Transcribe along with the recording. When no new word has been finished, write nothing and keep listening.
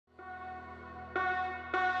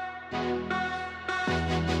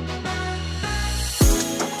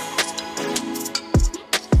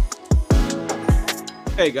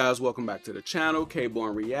Hey guys, welcome back to the channel.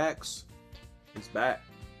 K-Born Reacts is back,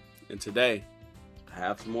 and today I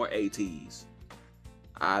have some more Ateez.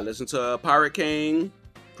 I listened to Pirate King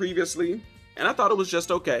previously, and I thought it was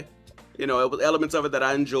just okay. You know, it was elements of it that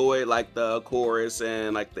I enjoyed, like the chorus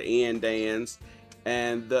and like the end dance,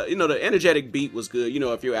 and the the energetic beat was good. You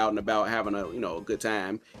know, if you're out and about having a a good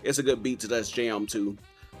time, it's a good beat to just jam to.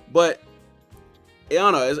 But I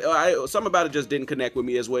don't know, something about it just didn't connect with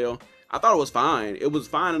me as well. I thought it was fine. It was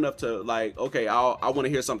fine enough to like, okay, I want to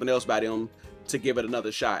hear something else by them to give it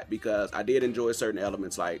another shot, because I did enjoy certain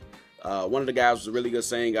elements. Like one of the guys was a really good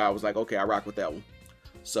singer. I was like, okay, I rock with that one.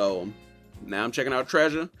 So now I'm checking out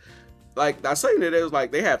Treasure. Like I saying it was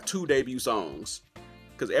like they have 2 debut songs,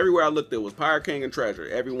 because everywhere I looked there was Pirate King and Treasure.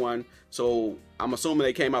 Everyone. So I'm assuming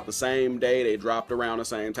they came out the same day. They dropped around the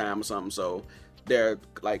same time or something. So they're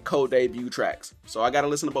like co-debut tracks. So I got to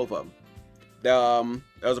listen to both of them.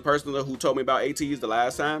 There was a person who told me about Ateez the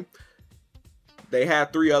last time. They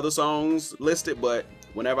had 3 other songs listed, but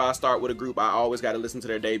whenever I start with a group, I always got to listen to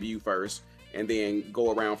their debut first and then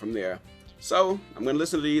go around from there. So I'm going to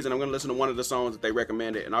listen to these, and I'm going to listen to one of the songs that they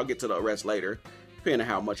recommended, and I'll get to the rest later, depending on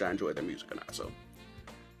how much I enjoy their music or not. So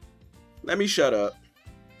let me shut up.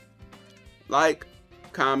 Like,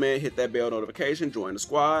 comment, hit that bell notification, join the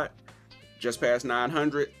squad. Just past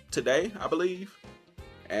 900 today, I believe.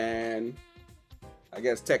 And I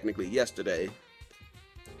guess technically yesterday,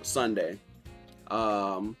 Sunday.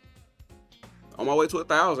 On my way to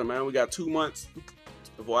 1,000, man. We got 2 months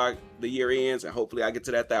before the year ends, and hopefully I get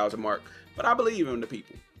to that 1,000 mark. But I believe in the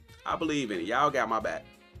people. I believe in it. Y'all got my back.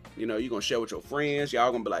 You know, you're gonna share with your friends. Y'all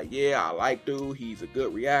gonna be like, yeah, I like dude. He's a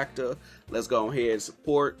good reactor. Let's go ahead and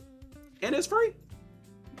support. And it's free.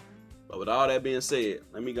 But with all that being said,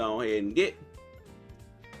 let me go ahead and get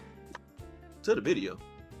to the video.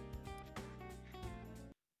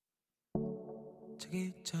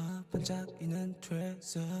 저 반짝이는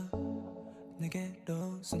트레저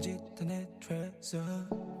내게로 손짓하는 트레저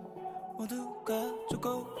모두가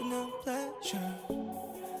쫓고 있는 pleasure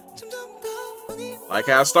점점 더 많이 Like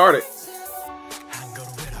how I started. 한 걸음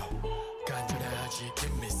위로 간절하지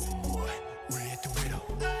김미스 우리의 또 위로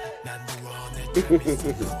난 누워 내 미스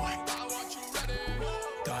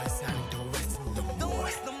더 이상 더 웨스트 no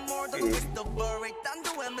more 더 웨스트 worry 딴 더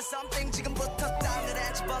웨면 something 지금부터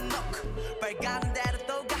땅을 집어넣고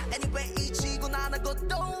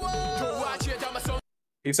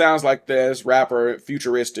He sounds like this rapper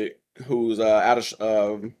Futuristic, who's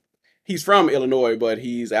he's from Illinois, but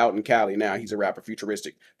he's out in Cali now. He's a rapper,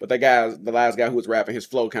 Futuristic. But that guy, the last guy who was rapping, his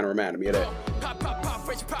flow kind of reminded me of that.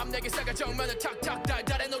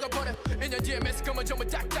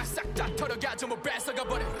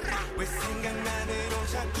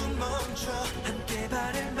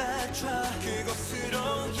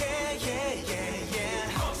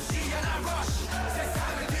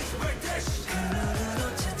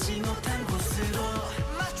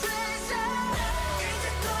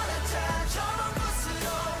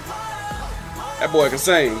 That boy can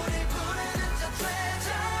sing.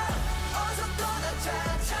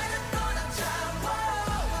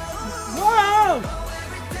 Wow!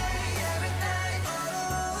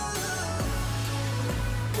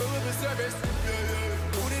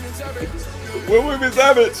 Will we be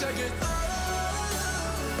savage?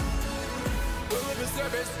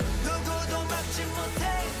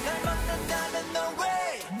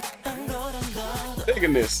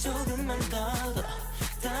 Digging this.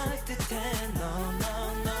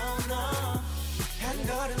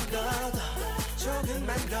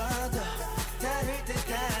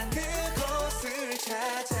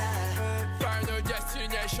 Final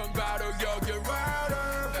destination 바로 여기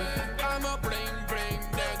I'm a bling bling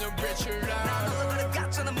내 눈빛을 알아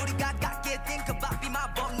같잖아 우리가 같게 think about be my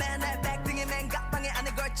bone man 날 백등의 맹각방에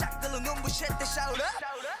안에 걸작들로 눈부실 때 shout up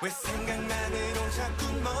왜 생각만으로 자꾸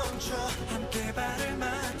멈춰 함께 발을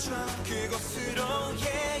맞춰 그곳으로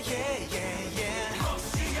yeah yeah yeah yeah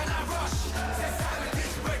혹시 하나 rush 세상을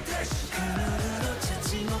뒤집을 듯이 그 눈으로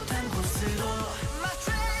찾지 못한 곳으로 My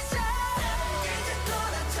treasure 이제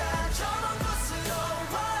떠나자 저런 곳으로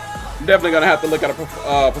Definitely gonna have to look at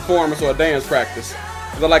a performance or a dance practice,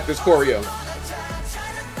 because I like this choreo.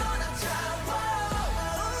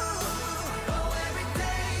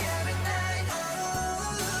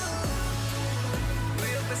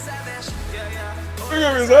 We're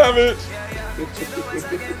gonna be savage.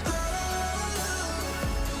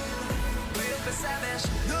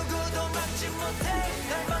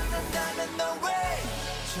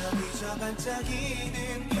 저기 저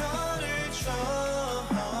반짝이는 별을 줘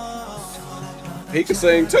He can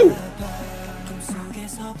sing too.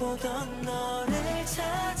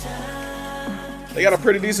 They got a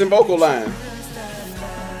pretty decent vocal line.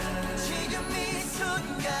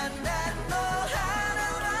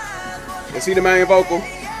 Is he the main vocal?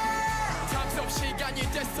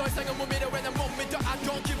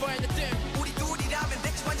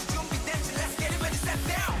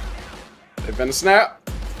 They finna snap.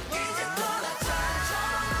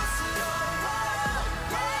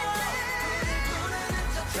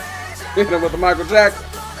 Hit him with the Michael Jackson.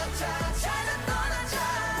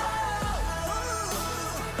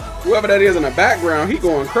 Whoever that is in the background, he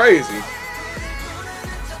going crazy.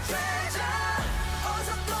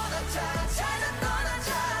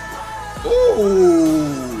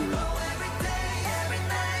 Ooh.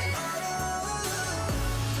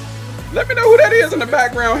 Let me know who that is in the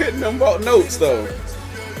background hitting them notes though.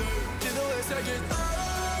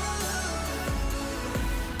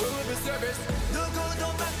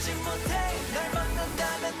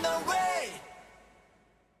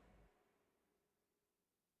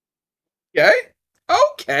 Okay.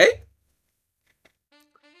 Okay.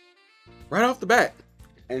 Right off the bat,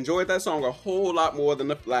 I enjoyed that song a whole lot more than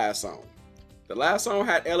the last song. The last song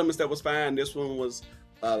had elements that was fine. This one was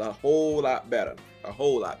a whole lot better. A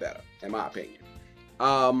whole lot better, in my opinion.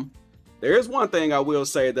 There is one thing I will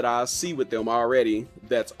say that I see with them already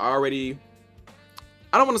that's already,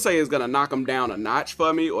 I don't want to say it's going to knock them down a notch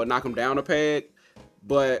for me or knock them down a peg,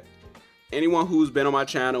 but anyone who's been on my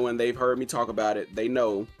channel and they've heard me talk about it, they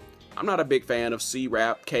know I'm not a big fan of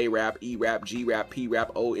C-rap, K-rap, E-rap, G-rap,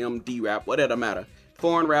 P-rap, O-M, D-rap, whatever matter.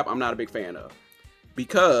 Foreign rap, I'm not a big fan of.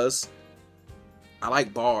 Because I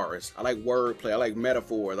like bars, I like wordplay, I like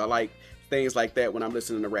metaphors, I like things like that when I'm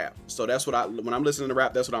listening to rap. So that's what when I'm listening to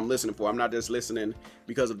rap, that's what I'm listening for. I'm not just listening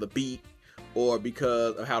because of the beat or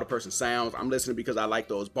because of how the person sounds. I'm listening because I like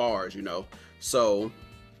those bars, you know. So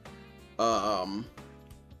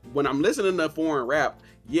when I'm listening to foreign rap,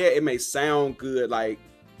 yeah, it may sound good, like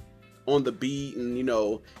on the beat, and you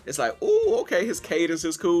know, it's like, oh, okay, his cadence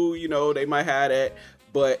is cool, you know, they might have that,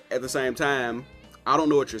 but at the same time, I don't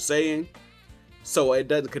know what you're saying, so it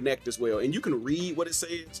doesn't connect as well. And you can read what it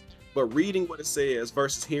says, but reading what it says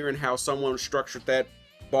versus hearing how someone structured that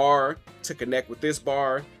bar to connect with this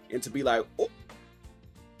bar and to be like, oh,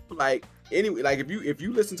 like anyway, like if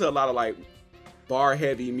you listen to a lot of like bar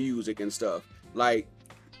heavy music and stuff, like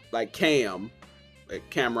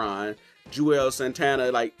Cameron, Joel Santana,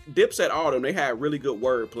 like Dipset, all of them, they had really good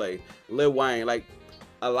wordplay. Lil Wayne, like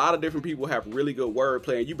a lot of different people have really good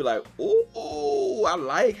wordplay, and you be like, oh, I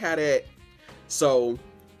like how that. So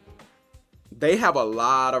they have a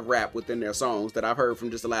lot of rap within their songs that I've heard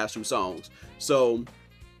from just the last few songs. So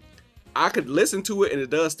I could listen to it and it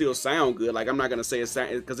does still sound good. Like I'm not gonna say it's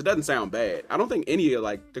because it doesn't sound bad. I don't think any of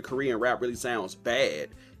like the Korean rap really sounds bad.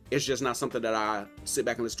 It's just not something that I sit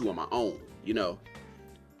back and listen to on my own, you know.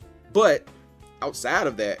 But outside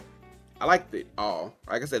of that, I liked it all.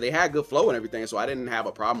 Like I said, they had good flow and everything, so I didn't have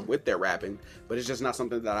a problem with their rapping. But it's just not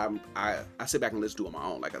something that I sit back and listen to on my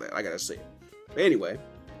own, like I said. But anyway,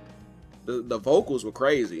 the vocals were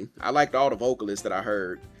crazy. I liked all the vocalists that I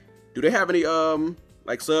heard. Do they have any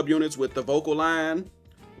like subunits with the vocal line?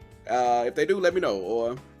 If they do, let me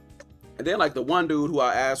know. And then like the one dude who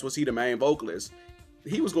I asked, was he the main vocalist?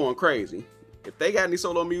 He was going crazy. If they got any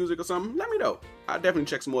solo music or something, let me know. I'll definitely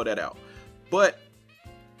check some more of that out. But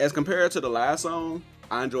as compared to the last song,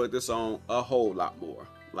 I enjoyed this song a whole lot more.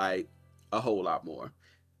 Like, a whole lot more.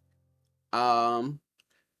 I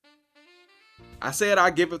said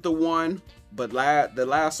I'd give it the 1, but the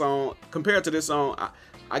last song, compared to this song,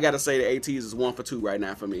 I gotta say the Ateez is 1 for 2 right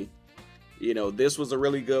now for me. You know, this was a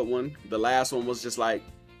really good one. The last one was just like,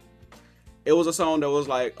 it was a song that was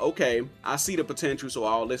like, okay, I see the potential, so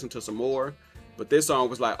I'll listen to some more. But this song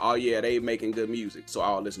was like, oh yeah, they making good music, so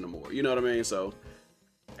I'll listen to more. You know what I mean? So,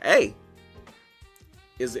 hey,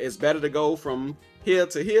 it's better to go from here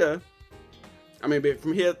to here. I mean,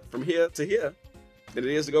 from here to here than it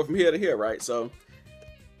is to go from here to here, right? So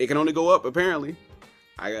it can only go up, apparently.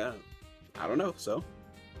 I don't know. So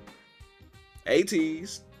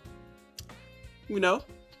Ateez, you know,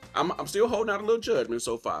 I'm still holding out a little judgment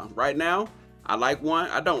so far. Right now, I like one,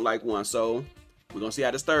 I don't like one. So we're gonna see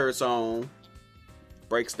how this third song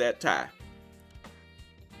breaks that tie.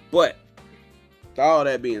 But all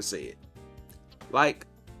that being said, like,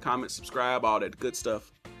 comment, subscribe, all that good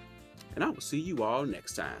stuff, and I will see you all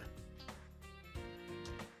next time.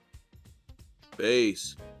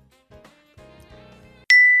 Peace.